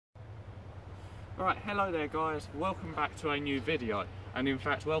Right, hello there guys, welcome back to a new video, and in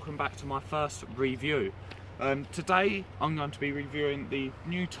fact welcome back to my first review. Today I'm going to be reviewing the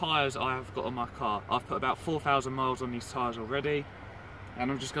new tyres I have got on my car. I've put about 4,000 miles on these tyres already, and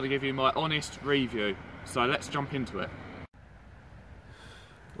I'm just going to give you my honest review. So let's jump into it.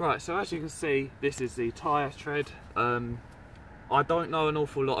 Right, so as you can see, this is the tyre tread. I don't know an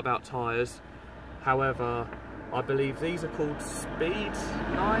awful lot about tyres, however I believe these are called speed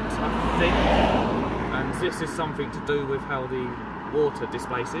lines, I think, and this is something to do with how the water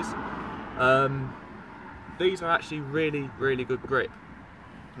displaces. These are actually really good grip.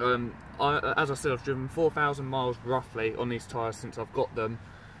 As I said, I've driven 4,000 miles roughly on these tyres since I've got them,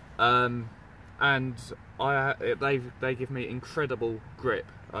 and they give me incredible grip.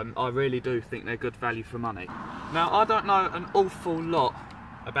 I really do think they're good value for money. Now, I don't know an awful lot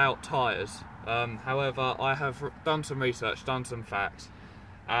about tyres. However, I have done some research, done some facts,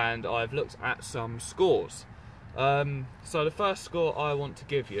 and I've looked at some scores. So the first score I want to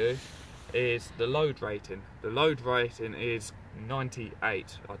give you is the load rating. The load rating is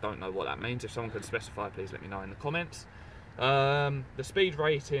 98. I don't know what that means. If someone could specify, please let me know in the comments. The speed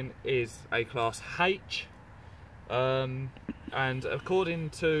rating is a class H, and according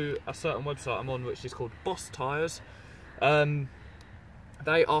to a certain website I'm on, which is called Boss Tyres,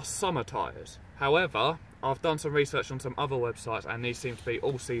 they are summer tyres. However, I've done some research on some other websites and these seem to be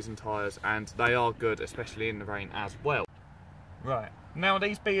all-season tyres, and they are good, especially in the rain as well. Right, now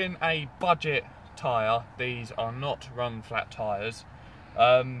these being a budget tyre, these are not run flat tyres.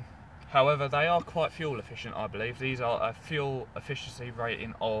 However, they are quite fuel efficient, I believe. These are a fuel efficiency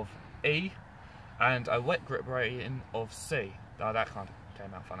rating of E and a wet grip rating of C. Oh, that kind of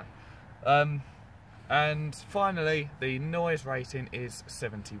came out funny. And finally, the noise rating is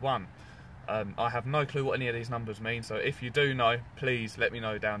 71. I have no clue what any of these numbers mean, so if you do know, please let me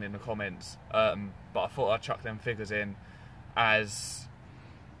know down in the comments. But I thought I'd chuck them figures in, as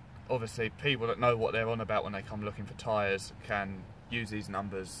obviously people that know what they're on about when they come looking for tyres can use these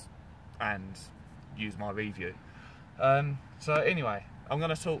numbers and use my review. So anyway, I'm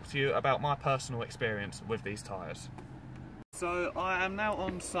going to talk to you about my personal experience with these tyres. So I am now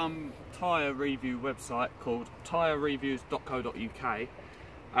on some tyre review website called tyrereviews.co.uk,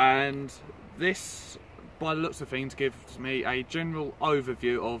 and this, by the looks of things, gives me a general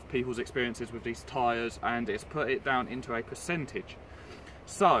overview of people's experiences with these tyres, and it's put it down into a percentage.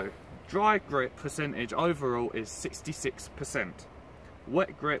 So dry grip percentage overall is 66%,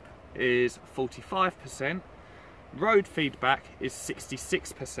 wet grip is 45%, road feedback is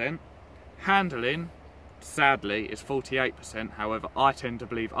 66%, handling sadly is 48%, however I tend to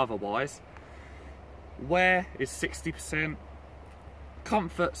believe otherwise. Wear is 60%,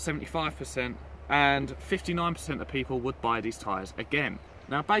 comfort 75%, and 59% of people would buy these tyres again.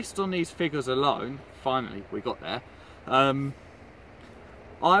 Now, based on these figures alone, finally we got there,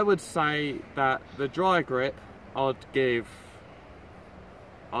 I would say that the dry grip I'd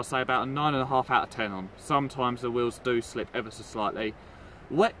say about a 9.5 out of 10 on. Sometimes the wheels do slip ever so slightly.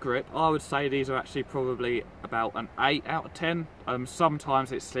 Wet grip, I would say these are actually probably about an 8 out of 10.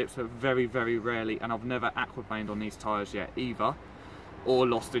 Sometimes it slips, but very rarely, and I've never aquaplaned on these tyres yet either, or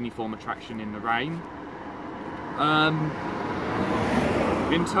lost any form of traction in the rain.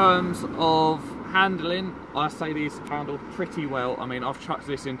 In terms of handling, I say these handled pretty well. I mean, I've chucked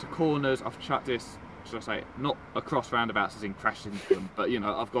this into corners, I've chucked this, should I say, not across roundabouts as in crashed into them, but you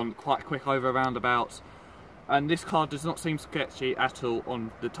know, I've gone quite quick over roundabouts. And this car does not seem sketchy at all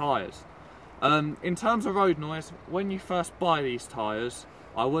on the tyres. In terms of road noise, when you first buy these tyres,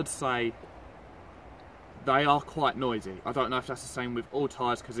 I would say they are quite noisy. I don't know if that's the same with all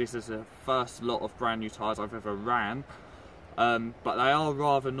tyres, because this is the first lot of brand new tyres I've ever ran. But they are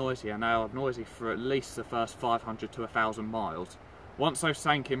rather noisy, and they are noisy for at least the first 500 to 1,000 miles. Once they've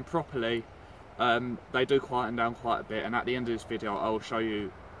sank in properly, they do quieten down quite a bit, and at the end of this video I will show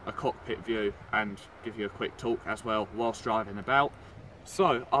you a cockpit view and give you a quick talk as well whilst driving about.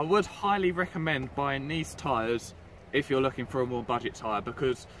 So I would highly recommend buying these tyres if you're looking for a more budget tyre,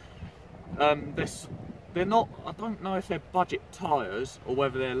 because they're not, I don't know if they're budget tyres or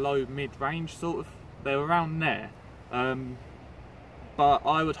whether they're low mid-range sort of, they're around there, but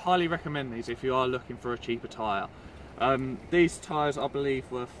I would highly recommend these if you are looking for a cheaper tyre. These tyres, I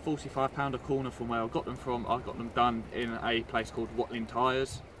believe, were £45 a corner from where I got them from. I got them done in a place called Watling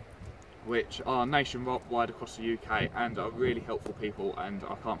Tyres, which are nationwide across the UK and are really helpful people, and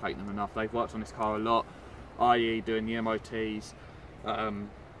I can't thank them enough. They've worked on this car a lot, i.e. doing the MOTs,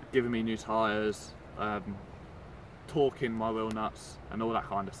 giving me new tyres, torquing my wheel nuts and all that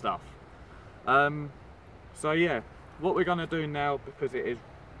kind of stuff. So yeah, what we're going to do now, because it is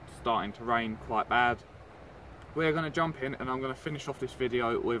starting to rain quite bad. We're going to jump in and I'm going to finish off this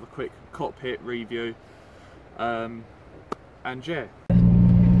video with a quick cockpit review, and yeah.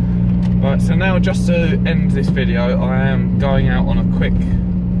 Right, so now just to end this video, I am going out on a quick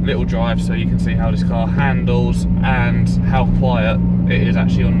little drive so you can see how this car handles and how quiet it is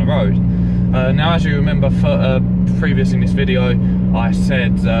actually on the road. Now, as you remember, previous in this video I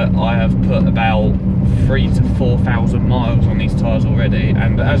said that I have put about 3,000 to 4,000 miles on these tyres already,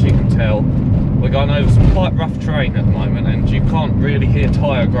 and as you can tell, we're going over some quite rough terrain at the moment and you can't really hear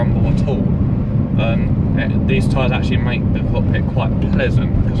tyre grumble at all. These tyres actually make the cockpit quite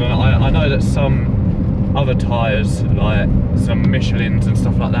pleasant, because I know that some other tyres, like some Michelins and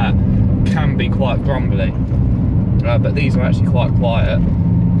stuff like that, can be quite grumbly, but these are actually quite quiet.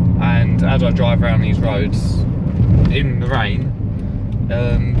 And as I drive around these roads in the rain,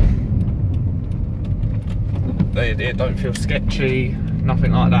 it don't feel sketchy,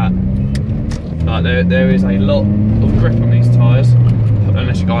 nothing like that. Like there is a lot of grip on these tyres,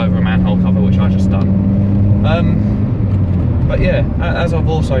 unless you go over a manhole cover, which I just done. But yeah, as I've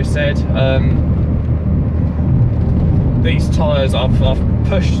also said, these tyres, I've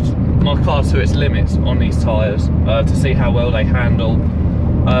pushed my car to its limits on these tyres to see how well they handle.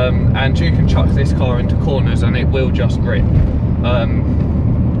 And you can chuck this car into corners and it will just grip.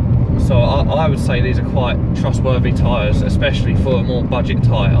 So I would say these are quite trustworthy tyres, especially for a more budget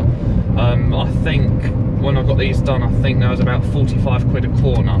tyre. I think when I got these done, I think there was about 45 quid a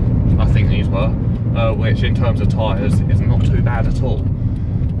corner, I think these were, which in terms of tyres is not too bad at all.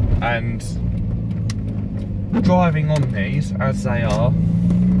 And driving on these as they are,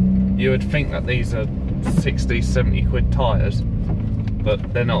 you would think that these are 60, 70 quid tyres,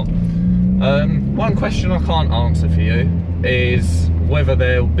 but they're not. One question I can't answer for you is whether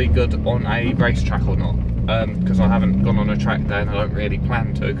they'll be good on a racetrack or not, because I haven't gone on a track there and I don't really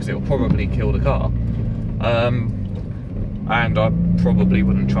plan to, because it'll probably kill the car. And I probably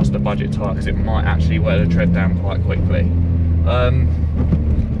wouldn't trust a budget tyre because it might actually wear the tread down quite quickly.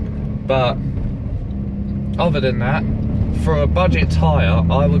 But other than that, for a budget tyre,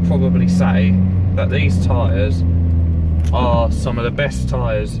 I would probably say that these tyres are some of the best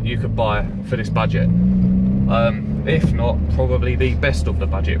tyres you could buy for this budget. If not, probably the best of the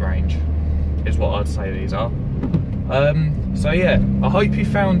budget range, is what I'd say these are. So yeah, I hope you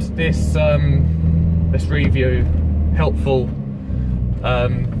found this this review helpful.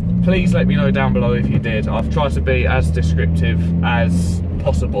 Please let me know down below if you did. I've tried to be as descriptive as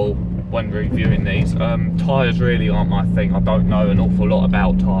possible when reviewing these. Tyres really aren't my thing. I don't know an awful lot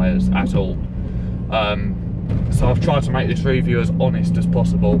about tyres at all. So I've tried to make this review as honest as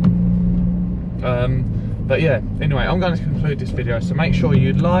possible. But yeah, anyway, I'm going to conclude this video, so make sure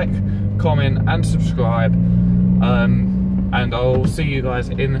you like, comment and subscribe, and I'll see you guys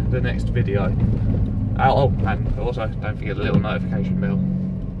in the next video. Oh, and also don't forget the little notification bell.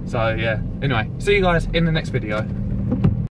 So yeah, anyway, see you guys in the next video.